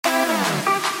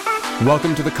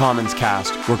Welcome to the Commons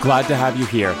Cast. We're glad to have you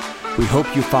here. We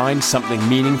hope you find something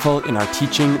meaningful in our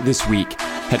teaching this week.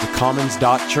 Head to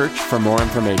commons.church for more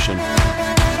information.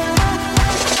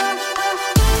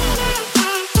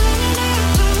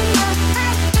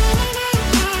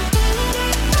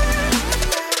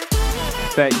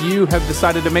 That you have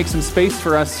decided to make some space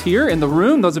for us here in the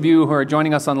room. Those of you who are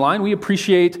joining us online, we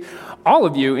appreciate all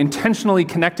of you intentionally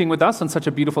connecting with us on such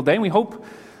a beautiful day. And we hope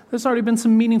there's already been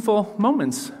some meaningful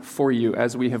moments for you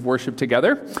as we have worshiped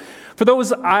together. For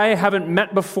those I haven't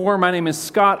met before, my name is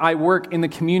Scott. I work in the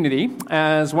community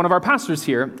as one of our pastors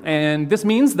here. And this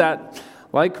means that,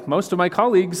 like most of my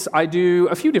colleagues, I do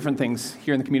a few different things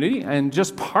here in the community. And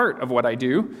just part of what I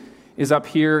do is up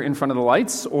here in front of the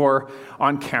lights or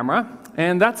on camera.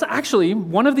 And that's actually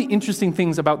one of the interesting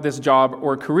things about this job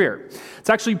or career. It's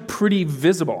actually pretty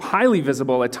visible, highly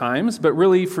visible at times, but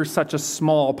really for such a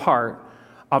small part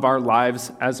of our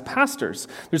lives as pastors.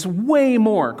 There's way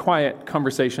more quiet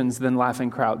conversations than laughing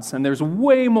crowds, and there's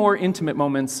way more intimate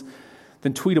moments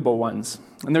than tweetable ones.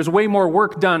 And there's way more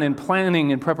work done in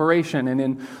planning and preparation and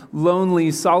in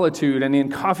lonely solitude and in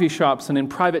coffee shops and in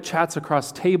private chats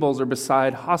across tables or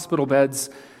beside hospital beds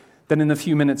than in the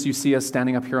few minutes you see us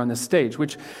standing up here on this stage,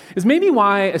 which is maybe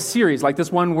why a series like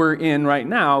this one we're in right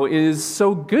now is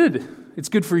so good. It's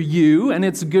good for you, and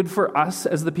it's good for us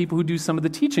as the people who do some of the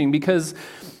teaching, because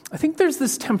I think there's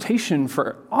this temptation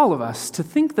for all of us to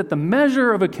think that the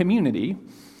measure of a community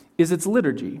is its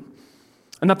liturgy,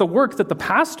 and that the work that the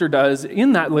pastor does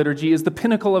in that liturgy is the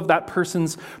pinnacle of that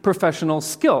person's professional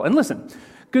skill. And listen,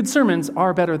 good sermons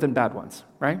are better than bad ones,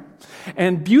 right?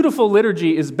 And beautiful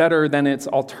liturgy is better than its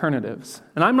alternatives.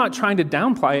 And I'm not trying to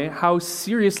downplay how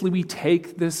seriously we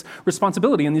take this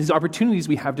responsibility and these opportunities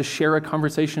we have to share a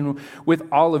conversation with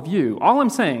all of you. All I'm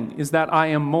saying is that I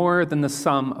am more than the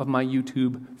sum of my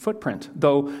YouTube footprint,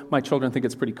 though my children think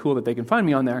it's pretty cool that they can find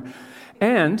me on there.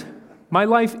 And my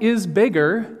life is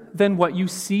bigger than what you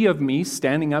see of me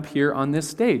standing up here on this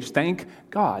stage. Thank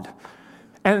God.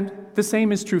 And the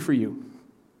same is true for you.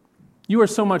 You are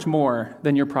so much more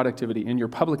than your productivity in your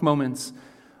public moments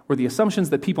or the assumptions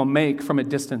that people make from a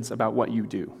distance about what you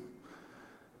do.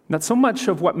 That so much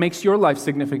of what makes your life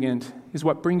significant is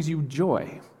what brings you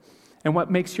joy and what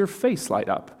makes your face light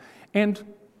up. And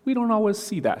we don't always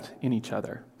see that in each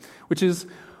other, which is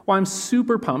why I'm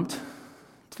super pumped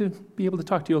to be able to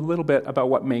talk to you a little bit about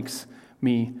what makes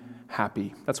me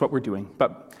happy. That's what we're doing.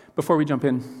 But before we jump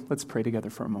in, let's pray together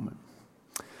for a moment.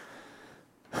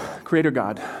 Creator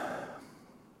God,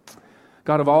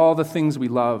 God of all the things we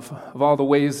love, of all the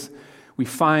ways we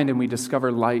find and we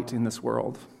discover light in this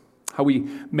world, how we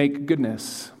make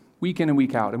goodness week in and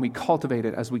week out, and we cultivate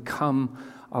it as we come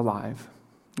alive.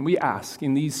 And we ask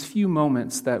in these few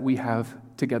moments that we have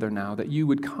together now that you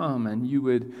would come and you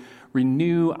would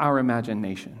renew our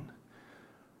imagination.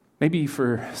 Maybe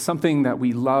for something that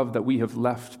we love that we have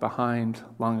left behind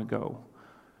long ago.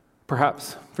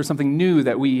 Perhaps for something new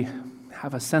that we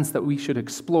have a sense that we should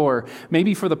explore,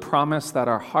 maybe for the promise that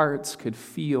our hearts could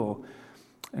feel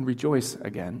and rejoice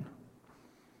again.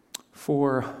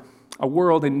 For a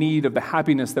world in need of the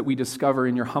happiness that we discover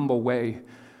in your humble way.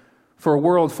 For a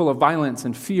world full of violence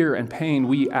and fear and pain,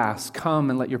 we ask, come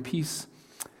and let your peace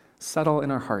settle in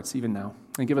our hearts even now.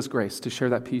 And give us grace to share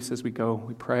that peace as we go.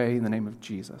 We pray in the name of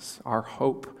Jesus, our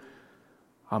hope.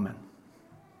 Amen.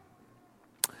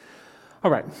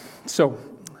 All right, so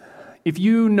if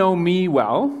you know me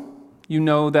well, you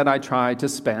know that I try to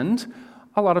spend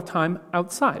a lot of time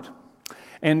outside.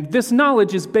 And this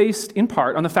knowledge is based in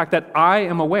part on the fact that I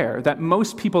am aware that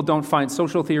most people don't find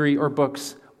social theory or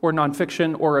books or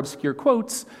nonfiction or obscure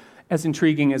quotes as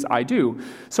intriguing as I do.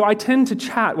 So I tend to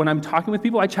chat, when I'm talking with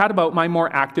people, I chat about my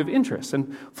more active interests.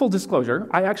 And full disclosure,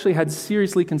 I actually had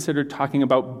seriously considered talking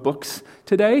about books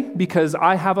today because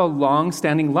I have a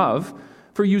long-standing love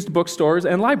for used bookstores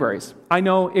and libraries. I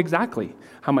know exactly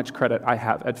how much credit I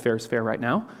have at Fairs Fair right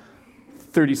now,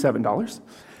 $37.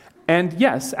 And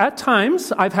yes, at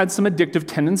times, I've had some addictive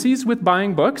tendencies with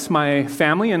buying books. My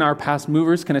family and our past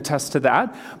movers can attest to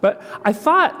that. But I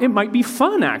thought it might be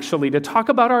fun, actually, to talk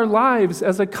about our lives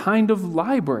as a kind of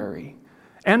library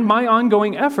and my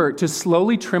ongoing effort to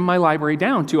slowly trim my library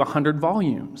down to 100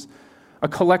 volumes. A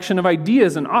collection of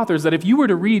ideas and authors that if you were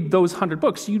to read those 100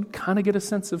 books, you'd kind of get a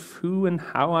sense of who and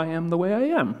how I am the way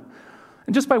I am.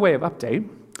 And just by way of update,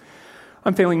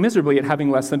 I'm failing miserably at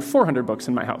having less than 400 books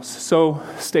in my house, so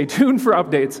stay tuned for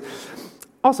updates.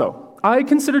 Also, I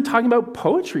considered talking about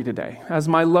poetry today, as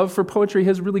my love for poetry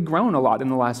has really grown a lot in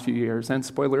the last few years. And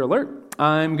spoiler alert,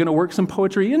 I'm going to work some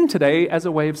poetry in today as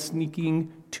a way of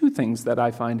sneaking two things that I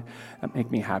find that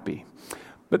make me happy.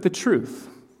 But the truth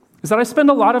is that I spend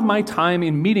a lot of my time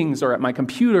in meetings or at my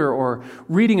computer or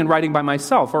reading and writing by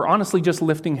myself, or honestly just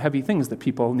lifting heavy things that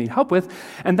people need help with,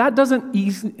 and that doesn't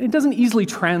easily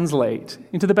translate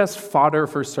into the best fodder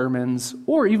for sermons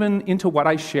or even into what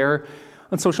I share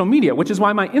on social media, which is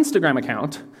why my Instagram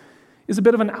account is a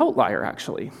bit of an outlier,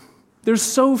 actually. There's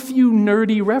so few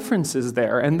nerdy references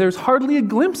there, and there's hardly a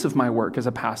glimpse of my work as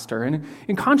a pastor. And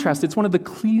in contrast, it's one of the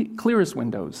clearest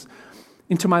windows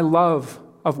into my love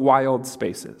of wild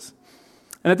spaces.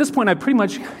 And at this point, I've pretty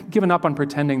much given up on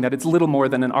pretending that it's little more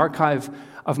than an archive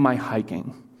of my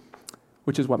hiking,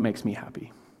 which is what makes me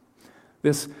happy.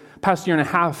 This past year and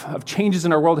a half of changes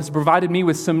in our world has provided me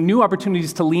with some new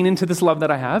opportunities to lean into this love that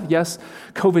I have. Yes,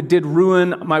 COVID did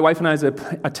ruin my wife and I's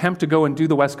attempt to go and do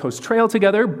the West Coast Trail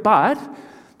together, but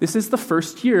this is the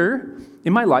first year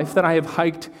in my life that I have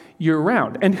hiked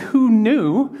year-round. And who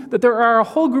knew that there are a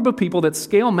whole group of people that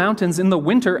scale mountains in the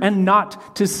winter and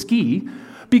not to ski?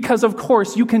 Because, of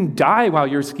course, you can die while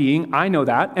you're skiing. I know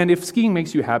that. And if skiing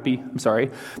makes you happy, I'm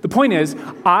sorry. The point is,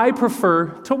 I prefer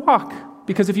to walk.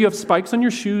 Because if you have spikes on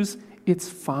your shoes, it's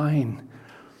fine.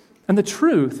 And the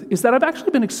truth is that I've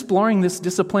actually been exploring this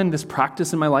discipline, this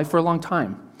practice in my life for a long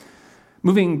time.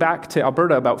 Moving back to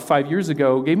Alberta about 5 years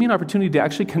ago gave me an opportunity to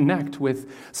actually connect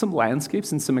with some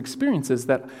landscapes and some experiences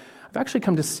that I've actually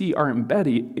come to see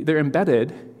they're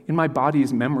embedded in my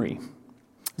body's memory.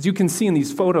 As you can see in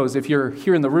these photos, if you're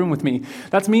here in the room with me,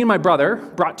 that's me and my brother,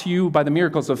 brought to you by the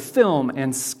miracles of film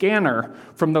and scanner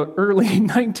from the early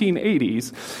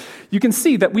 1980s. You can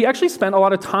see that we actually spent a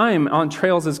lot of time on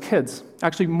trails as kids,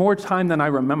 actually more time than I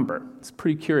remember. It's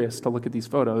pretty curious to look at these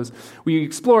photos. We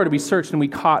explored, we searched, and we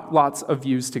caught lots of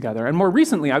views together. And more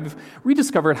recently, I've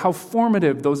rediscovered how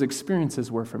formative those experiences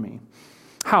were for me.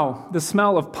 How the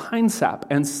smell of pine sap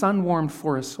and sun-warmed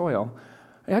forest soil,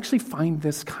 I actually find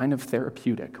this kind of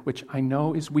therapeutic, which I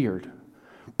know is weird.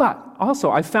 But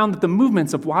also, I found that the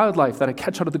movements of wildlife that I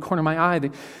catch out of the corner of my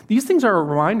eye, these things are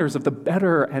reminders of the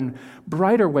better and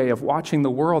brighter way of watching the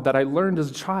world that I learned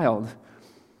as a child.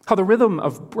 How the rhythm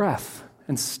of breath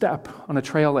and step on a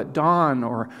trail at dawn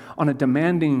or on a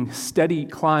demanding, steady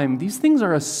climb, these things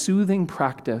are a soothing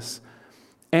practice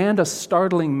and a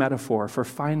startling metaphor for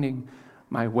finding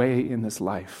my way in this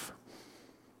life.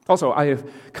 Also, I have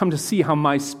come to see how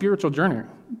my spiritual journey,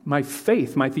 my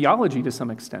faith, my theology to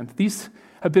some extent, these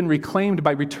have been reclaimed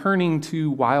by returning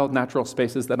to wild natural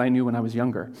spaces that I knew when I was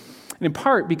younger. And in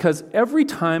part because every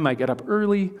time I get up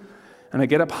early and I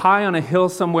get up high on a hill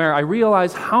somewhere, I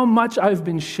realize how much I've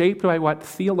been shaped by what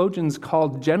theologians call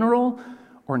general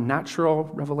or natural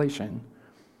revelation.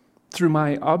 Through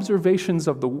my observations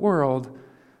of the world,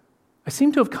 I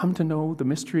seem to have come to know the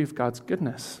mystery of God's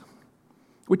goodness,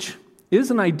 which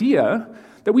is an idea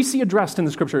that we see addressed in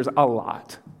the scriptures a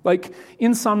lot. Like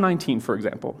in Psalm 19, for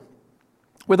example,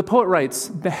 where the poet writes,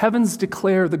 "The heavens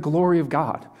declare the glory of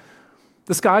God.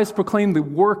 The skies proclaim the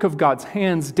work of God's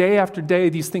hands. Day after day,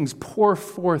 these things pour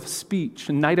forth speech,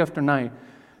 and night after night,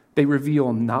 they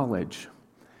reveal knowledge."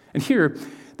 And here,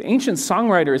 the ancient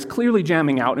songwriter is clearly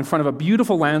jamming out in front of a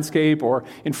beautiful landscape or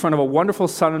in front of a wonderful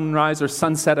sunrise or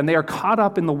sunset, and they are caught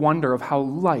up in the wonder of how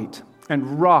light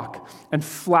and rock and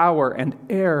flower and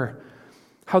air,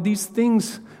 how these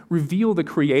things reveal the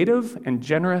creative and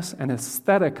generous and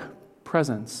aesthetic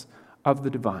presence of the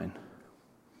divine.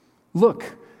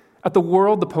 Look at the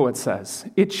world, the poet says.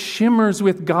 It shimmers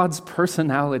with God's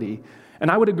personality. And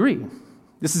I would agree.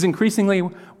 This is increasingly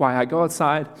why I go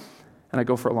outside and I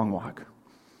go for a long walk.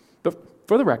 But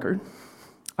for the record,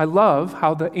 I love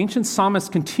how the ancient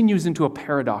psalmist continues into a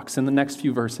paradox in the next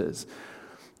few verses.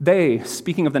 They,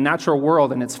 speaking of the natural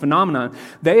world and its phenomena,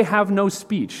 they have no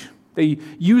speech. They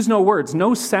use no words.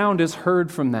 No sound is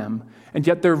heard from them. And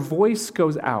yet their voice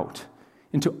goes out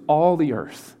into all the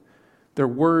earth, their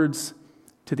words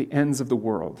to the ends of the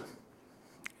world.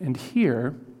 And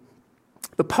here,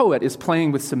 the poet is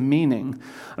playing with some meaning.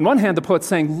 On one hand, the poet's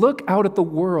saying, look out at the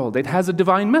world. It has a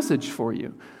divine message for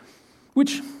you,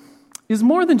 which is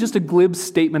more than just a glib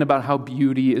statement about how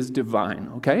beauty is divine,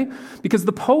 okay? Because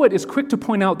the poet is quick to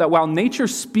point out that while nature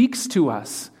speaks to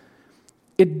us,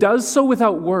 it does so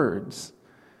without words,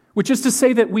 which is to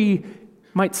say that we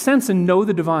might sense and know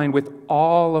the divine with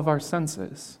all of our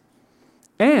senses.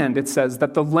 And it says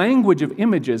that the language of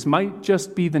images might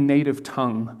just be the native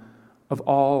tongue of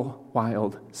all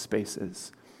wild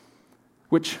spaces,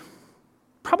 which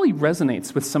probably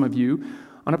resonates with some of you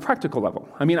on a practical level.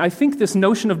 I mean, I think this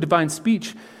notion of divine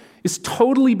speech is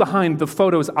totally behind the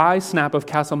photos I snap of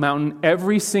Castle Mountain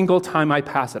every single time I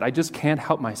pass it. I just can't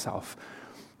help myself.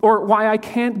 Or why I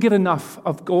can't get enough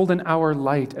of golden hour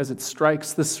light as it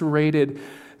strikes the serrated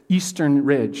eastern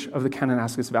ridge of the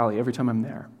Kananaskis Valley every time I'm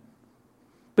there.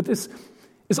 But this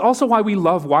is also why we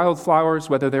love wildflowers,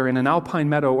 whether they're in an alpine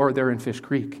meadow or they're in Fish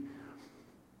Creek.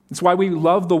 It's why we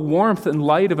love the warmth and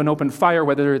light of an open fire,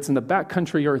 whether it's in the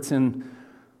backcountry or it's in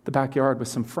the backyard with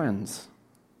some friends.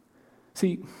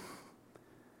 See,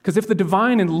 because if the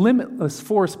divine and limitless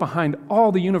force behind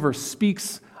all the universe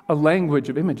speaks a language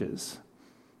of images,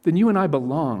 then you and I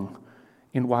belong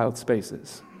in wild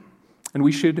spaces, and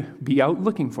we should be out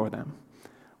looking for them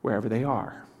wherever they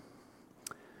are.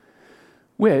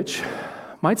 Which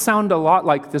might sound a lot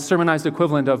like the sermonized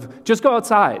equivalent of just go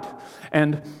outside.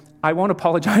 And I won't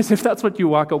apologize if that's what you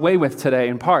walk away with today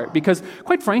in part, because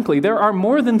quite frankly, there are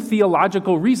more than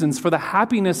theological reasons for the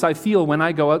happiness I feel when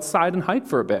I go outside and hike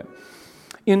for a bit.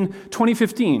 In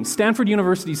 2015, Stanford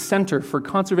University's Center for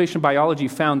Conservation Biology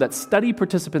found that study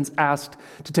participants asked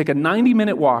to take a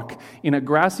 90-minute walk in a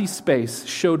grassy space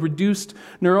showed reduced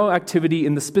neuroactivity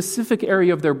in the specific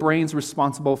area of their brains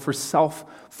responsible for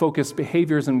self-focused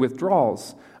behaviors and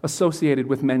withdrawals associated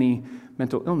with many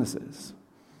mental illnesses.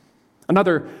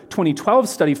 Another 2012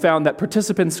 study found that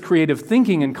participants' creative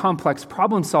thinking and complex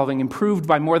problem-solving improved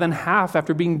by more than half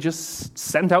after being just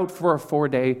sent out for a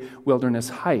 4-day wilderness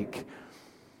hike.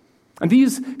 And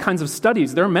these kinds of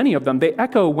studies, there are many of them, they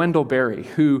echo Wendell Berry,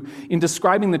 who, in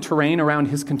describing the terrain around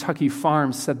his Kentucky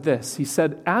farm, said this. He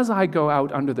said, "As I go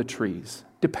out under the trees,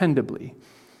 dependably,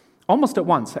 almost at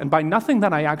once, and by nothing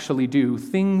that I actually do,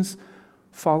 things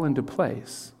fall into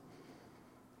place.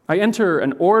 I enter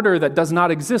an order that does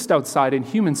not exist outside in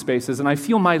human spaces, and I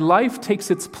feel my life takes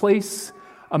its place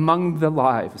among the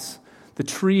lives, the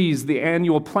trees, the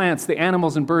annual plants, the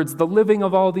animals and birds, the living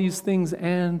of all these things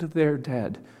and their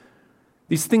dead.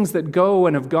 These things that go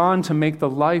and have gone to make the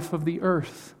life of the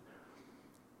earth.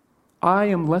 I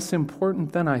am less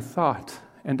important than I thought,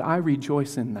 and I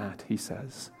rejoice in that," he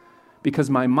says, "because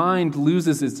my mind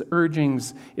loses its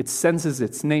urgings, it senses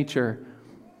its nature,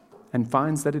 and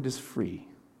finds that it is free."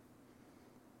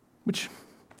 Which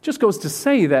just goes to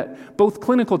say that both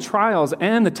clinical trials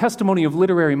and the testimony of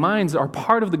literary minds are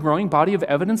part of the growing body of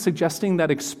evidence suggesting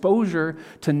that exposure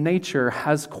to nature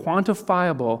has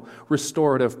quantifiable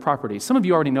restorative properties. Some of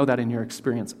you already know that in your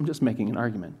experience. I'm just making an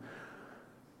argument.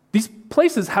 These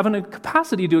places have a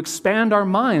capacity to expand our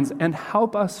minds and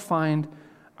help us find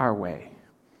our way,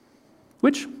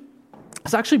 which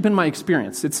has actually been my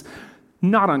experience. It's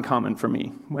not uncommon for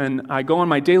me when I go on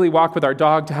my daily walk with our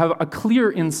dog to have a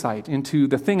clear insight into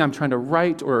the thing I'm trying to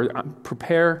write or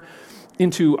prepare,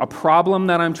 into a problem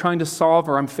that I'm trying to solve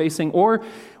or I'm facing, or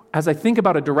as I think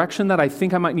about a direction that I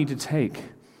think I might need to take.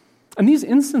 And these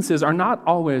instances are not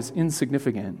always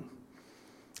insignificant.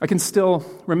 I can still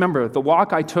remember the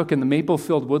walk I took in the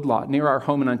maple-filled woodlot near our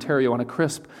home in Ontario on a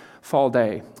crisp fall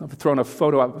day. I've thrown a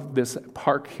photo of this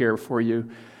park here for you.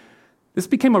 This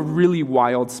became a really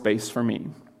wild space for me.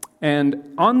 And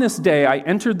on this day, I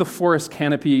entered the forest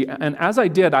canopy, and as I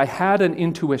did, I had an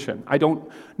intuition. I don't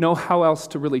know how else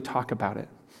to really talk about it.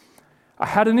 I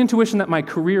had an intuition that my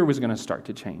career was going to start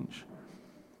to change,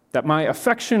 that my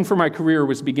affection for my career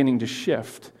was beginning to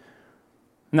shift,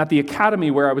 and that the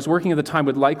academy where I was working at the time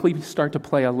would likely start to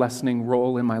play a lessening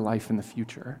role in my life in the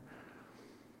future.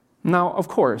 Now, of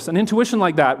course, an intuition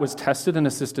like that was tested and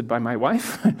assisted by my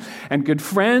wife and good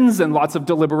friends and lots of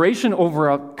deliberation over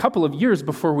a couple of years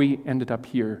before we ended up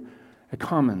here at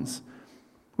Commons,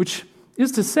 which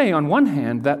is to say, on one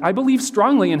hand, that I believe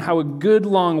strongly in how a good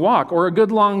long walk or a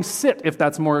good long sit, if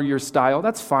that's more your style,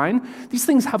 that's fine. These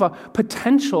things have a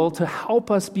potential to help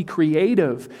us be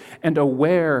creative and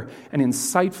aware and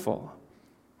insightful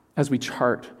as we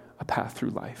chart a path through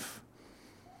life.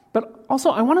 But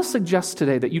also, I want to suggest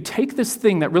today that you take this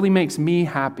thing that really makes me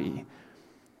happy,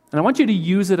 and I want you to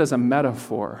use it as a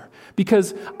metaphor,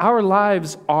 because our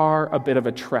lives are a bit of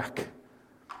a trek.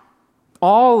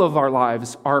 All of our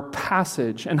lives are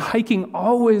passage, and hiking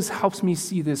always helps me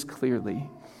see this clearly.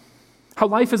 How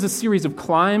life is a series of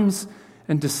climbs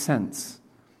and descents.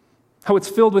 How it's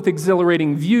filled with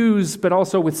exhilarating views, but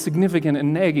also with significant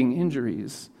and nagging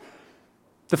injuries.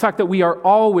 The fact that we are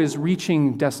always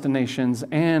reaching destinations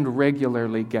and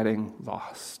regularly getting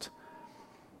lost.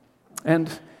 And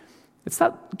it's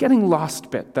that getting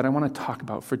lost bit that I want to talk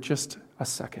about for just a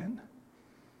second.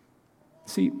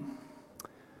 See,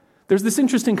 there's this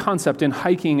interesting concept in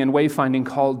hiking and wayfinding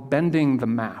called bending the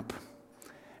map.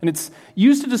 And it's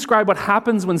used to describe what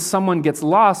happens when someone gets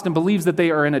lost and believes that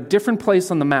they are in a different place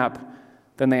on the map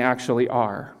than they actually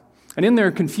are. And in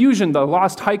their confusion, the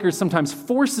lost hiker sometimes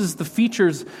forces the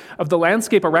features of the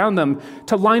landscape around them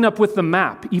to line up with the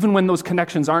map, even when those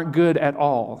connections aren't good at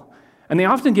all. And they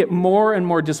often get more and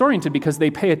more disoriented because they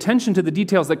pay attention to the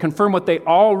details that confirm what they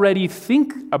already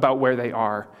think about where they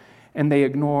are, and they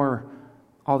ignore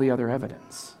all the other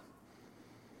evidence.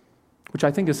 Which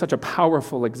I think is such a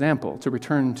powerful example, to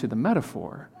return to the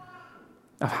metaphor,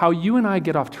 of how you and I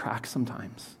get off track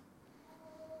sometimes.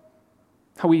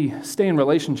 How we stay in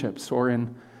relationships or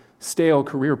in stale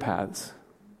career paths.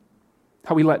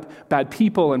 How we let bad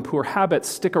people and poor habits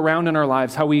stick around in our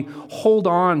lives. How we hold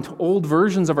on to old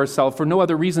versions of ourselves for no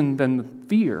other reason than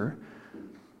fear.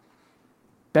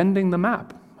 Bending the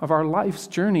map of our life's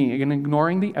journey and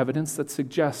ignoring the evidence that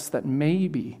suggests that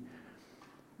maybe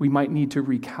we might need to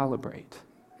recalibrate.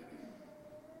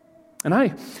 And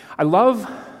I love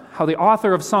how the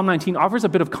author of Psalm 19 offers a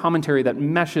bit of commentary that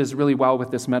meshes really well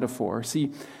with this metaphor.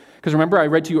 See, because remember I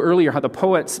read to you earlier how the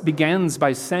poet begins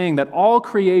by saying that all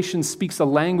creation speaks a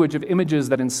language of images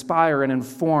that inspire and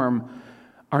inform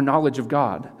our knowledge of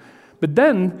God. But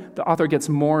then the author gets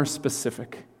more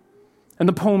specific. And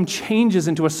the poem changes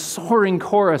into a soaring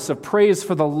chorus of praise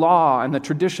for the law and the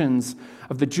traditions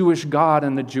of the Jewish God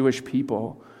and the Jewish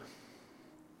people.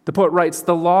 The poet writes,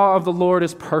 "The law of the Lord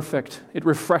is perfect. It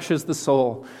refreshes the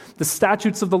soul. The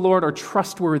statutes of the Lord are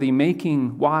trustworthy,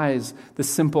 making wise the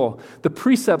simple. The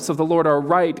precepts of the Lord are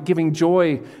right, giving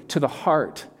joy to the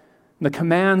heart. And the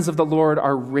commands of the Lord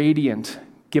are radiant,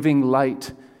 giving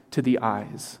light to the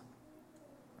eyes."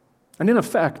 And in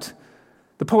effect,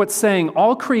 the poet's saying,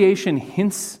 all creation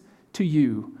hints to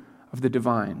you of the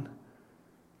divine.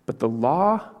 But the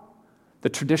law, the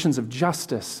traditions of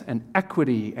justice and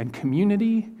equity and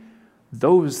community,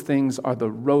 those things are the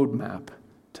roadmap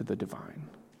to the divine.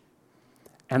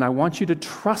 And I want you to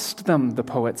trust them, the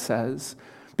poet says,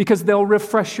 because they'll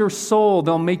refresh your soul,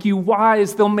 they'll make you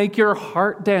wise, they'll make your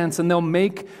heart dance, and they'll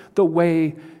make the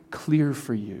way clear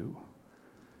for you.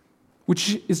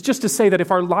 Which is just to say that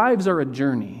if our lives are a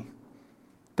journey,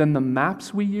 then the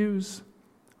maps we use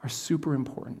are super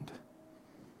important.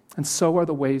 And so are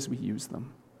the ways we use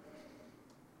them.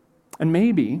 And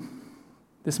maybe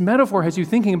this metaphor has you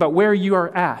thinking about where you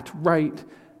are at right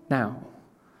now.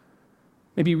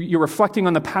 Maybe you're reflecting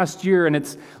on the past year and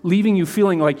it's leaving you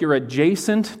feeling like you're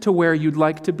adjacent to where you'd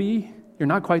like to be. You're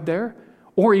not quite there.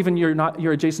 Or even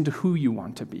you're adjacent to who you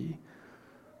want to be.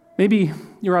 Maybe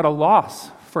you're at a loss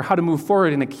for how to move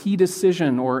forward in a key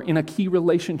decision or in a key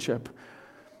relationship.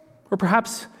 Or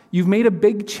perhaps you've made a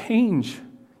big change.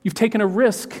 You've taken a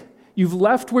risk. You've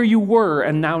left where you were,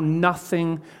 and now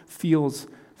nothing feels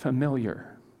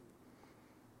familiar.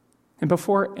 And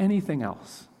before anything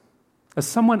else, as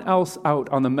someone else out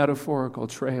on the metaphorical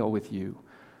trail with you,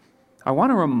 I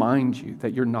want to remind you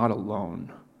that you're not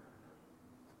alone.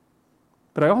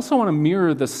 But I also want to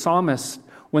mirror the psalmist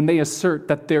when they assert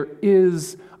that there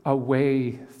is a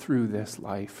way through this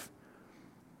life.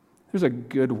 There's a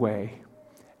good way.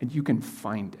 And you can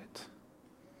find it.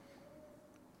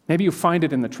 Maybe you find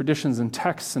it in the traditions and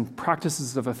texts and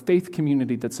practices of a faith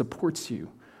community that supports you.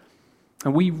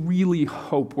 And we really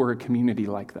hope we're a community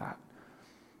like that.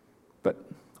 But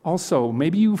also,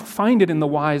 maybe you find it in the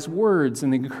wise words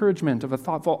and the encouragement of a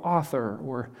thoughtful author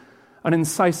or an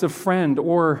incisive friend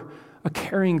or a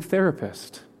caring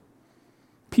therapist.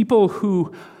 People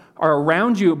who are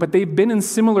around you, but they've been in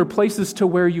similar places to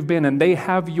where you've been, and they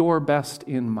have your best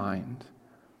in mind.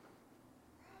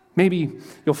 Maybe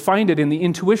you'll find it in the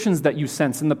intuitions that you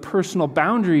sense, in the personal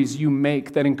boundaries you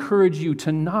make that encourage you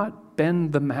to not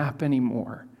bend the map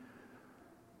anymore.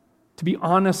 To be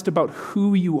honest about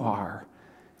who you are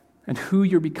and who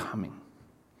you're becoming.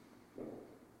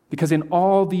 Because in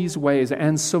all these ways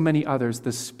and so many others,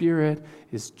 the Spirit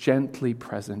is gently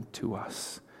present to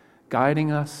us,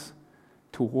 guiding us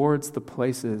towards the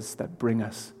places that bring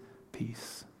us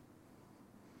peace.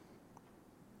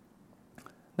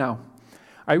 Now,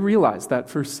 I realize that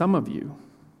for some of you,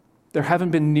 there haven't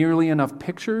been nearly enough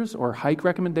pictures or hike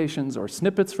recommendations or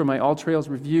snippets from my All Trails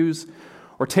reviews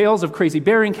or tales of crazy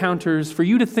bear encounters for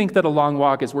you to think that a long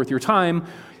walk is worth your time.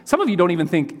 Some of you don't even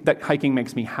think that hiking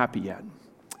makes me happy yet.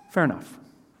 Fair enough.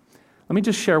 Let me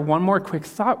just share one more quick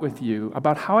thought with you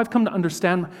about how I've come to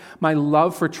understand my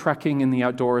love for trekking in the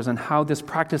outdoors and how this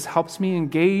practice helps me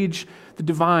engage the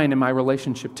divine in my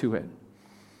relationship to it.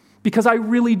 Because I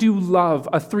really do love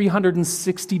a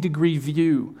 360-degree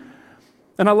view.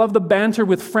 And I love the banter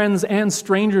with friends and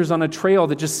strangers on a trail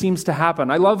that just seems to happen.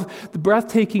 I love the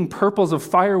breathtaking purples of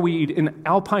fireweed in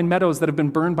alpine meadows that have been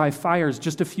burned by fires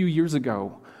just a few years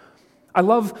ago. I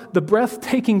love the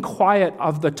breathtaking quiet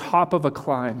of the top of a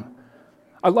climb.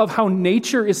 I love how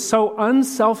nature is so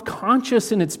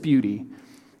unself-conscious in its beauty.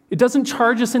 It doesn't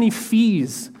charge us any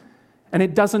fees, and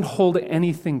it doesn't hold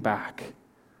anything back.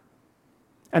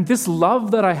 And this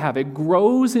love that I have, it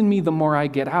grows in me the more I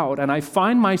get out, and I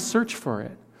find my search for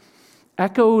it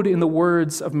echoed in the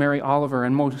words of Mary Oliver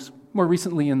and more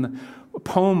recently in the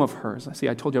poem of hers.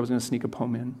 I told you I was going to sneak a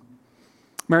poem in.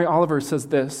 Mary Oliver says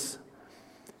this.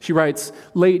 She writes,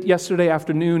 "Late yesterday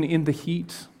afternoon in the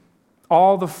heat,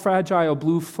 all the fragile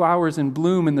blue flowers in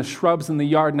bloom in the shrubs in the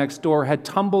yard next door had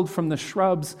tumbled from the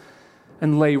shrubs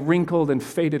and lay wrinkled and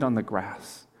faded on the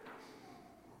grass.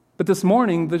 But this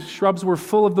morning, the shrubs were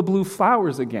full of the blue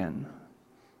flowers again.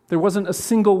 There wasn't a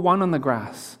single one on the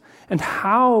grass. And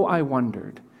how, I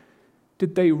wondered,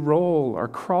 did they roll or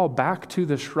crawl back to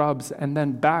the shrubs and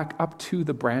then back up to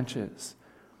the branches?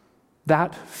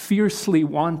 That fiercely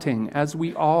wanting, as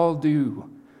we all do,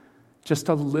 just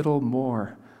a little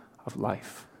more of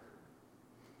life."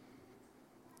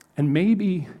 And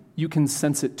maybe you can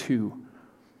sense it too.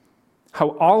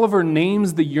 How Oliver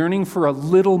names the yearning for a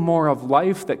little more of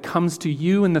life that comes to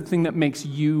you and the thing that makes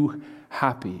you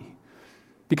happy.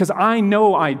 Because I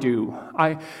know I do.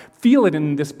 I feel it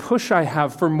in this push I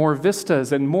have for more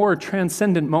vistas and more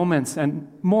transcendent moments and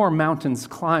more mountains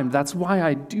climbed. That's why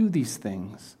I do these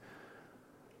things.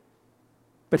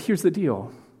 But here's the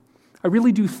deal. I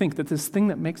really do think that this thing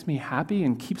that makes me happy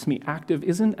and keeps me active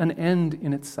isn't an end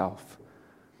in itself.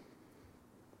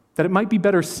 That it might be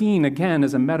better seen, again,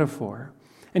 as a metaphor.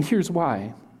 And here's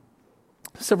why.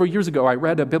 Several years ago, I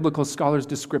read a biblical scholar's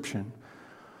description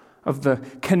of the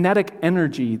kinetic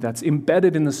energy that's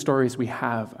embedded in the stories we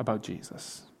have about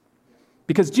Jesus.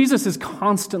 Because Jesus is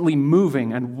constantly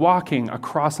moving and walking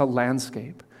across a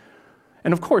landscape.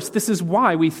 And of course, this is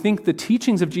why we think the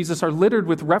teachings of Jesus are littered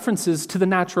with references to the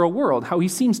natural world, how he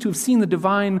seems to have seen the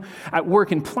divine at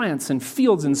work in plants and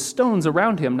fields and stones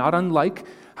around him, not unlike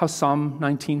how Psalm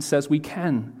 19 says we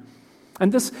can.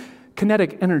 And this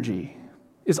kinetic energy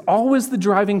is always the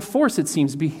driving force, it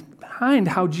seems, behind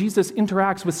how Jesus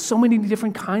interacts with so many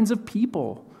different kinds of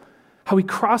people, how he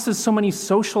crosses so many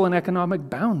social and economic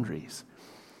boundaries,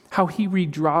 how he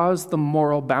redraws the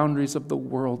moral boundaries of the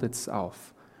world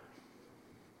itself.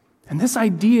 And this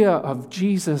idea of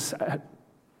Jesus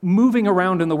moving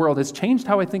around in the world has changed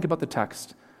how I think about the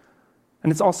text.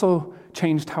 And it's also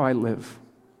changed how I live,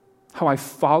 how I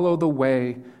follow the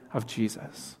way of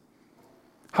Jesus,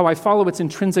 how I follow its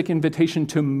intrinsic invitation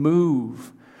to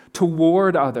move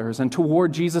toward others and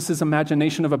toward Jesus'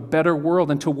 imagination of a better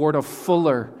world and toward a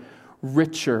fuller,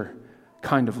 richer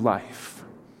kind of life.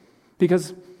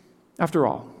 Because, after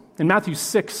all, in Matthew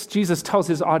 6, Jesus tells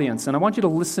his audience, and I want you to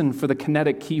listen for the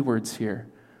kinetic keywords here.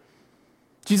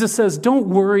 Jesus says, don't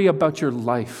worry about your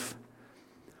life.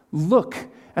 Look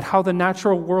at how the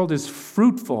natural world is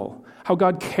fruitful, how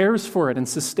God cares for it and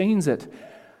sustains it.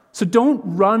 So don't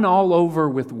run all over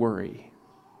with worry,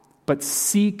 but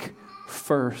seek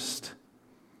first.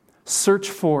 Search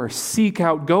for, seek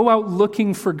out, go out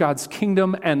looking for God's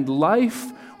kingdom, and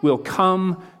life will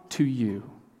come to you.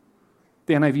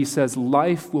 The NIV says,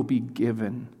 life will be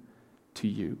given to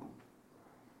you.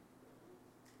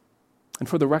 And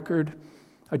for the record,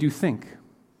 I do think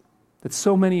that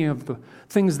so many of the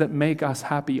things that make us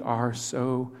happy are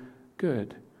so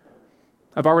good.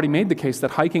 I've already made the case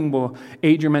that hiking will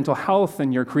aid your mental health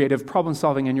and your creative problem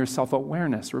solving and your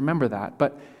self-awareness. Remember that.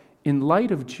 But in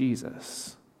light of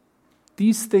Jesus,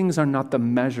 these things are not the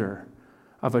measure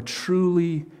of a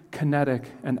truly kinetic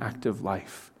and active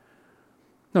life.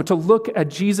 No, to look at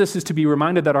Jesus is to be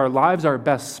reminded that our lives are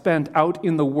best spent out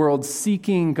in the world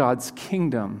seeking God's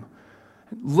kingdom,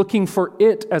 looking for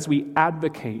it as we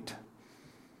advocate,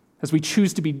 as we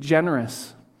choose to be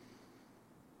generous,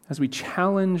 as we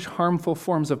challenge harmful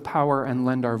forms of power and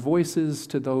lend our voices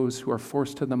to those who are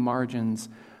forced to the margins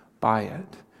by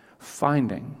it,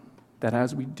 finding that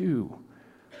as we do,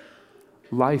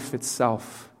 life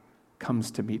itself comes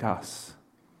to meet us,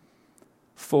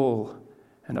 full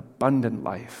and abundant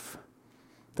life,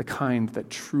 the kind that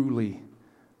truly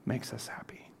makes us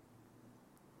happy.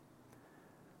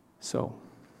 So,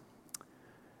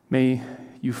 may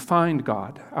you find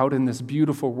God out in this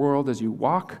beautiful world as you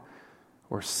walk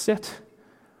or sit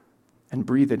and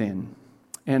breathe it in.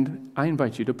 And I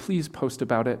invite you to please post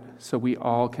about it so we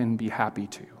all can be happy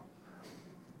too.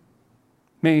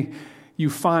 May you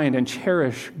find and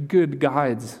cherish good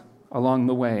guides along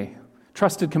the way,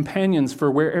 trusted companions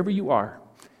for wherever you are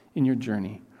in your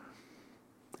journey.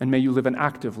 And may you live an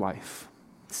active life,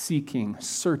 seeking,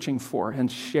 searching for,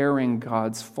 and sharing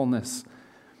God's fullness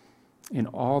in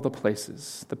all the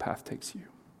places the path takes you.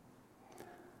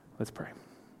 Let's pray.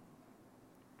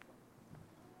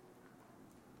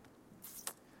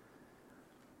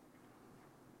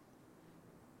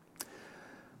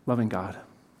 Loving God,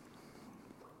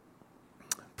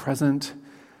 present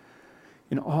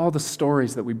in all the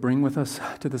stories that we bring with us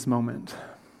to this moment,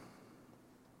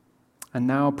 and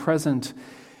now present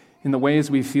in the ways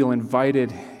we feel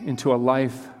invited into a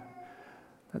life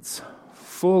that's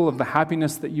full of the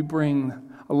happiness that you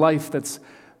bring, a life that's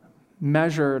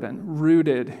measured and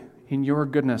rooted in your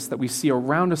goodness that we see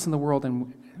around us in the world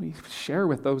and we share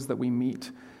with those that we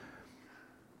meet.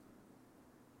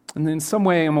 And in some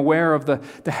way, I'm aware of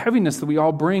the heaviness that we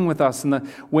all bring with us and the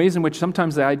ways in which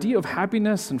sometimes the idea of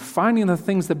happiness and finding the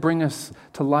things that bring us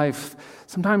to life,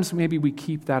 sometimes maybe we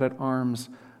keep that at arm's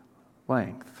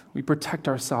length. We protect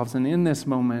ourselves, and in this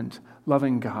moment,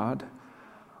 loving God,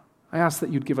 I ask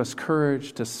that you'd give us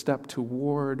courage to step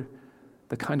toward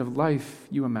the kind of life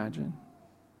you imagine,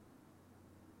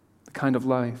 the kind of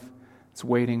life that's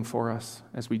waiting for us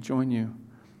as we join you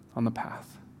on the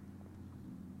path.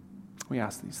 We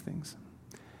ask these things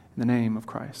in the name of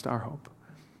Christ, our hope.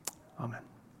 Amen.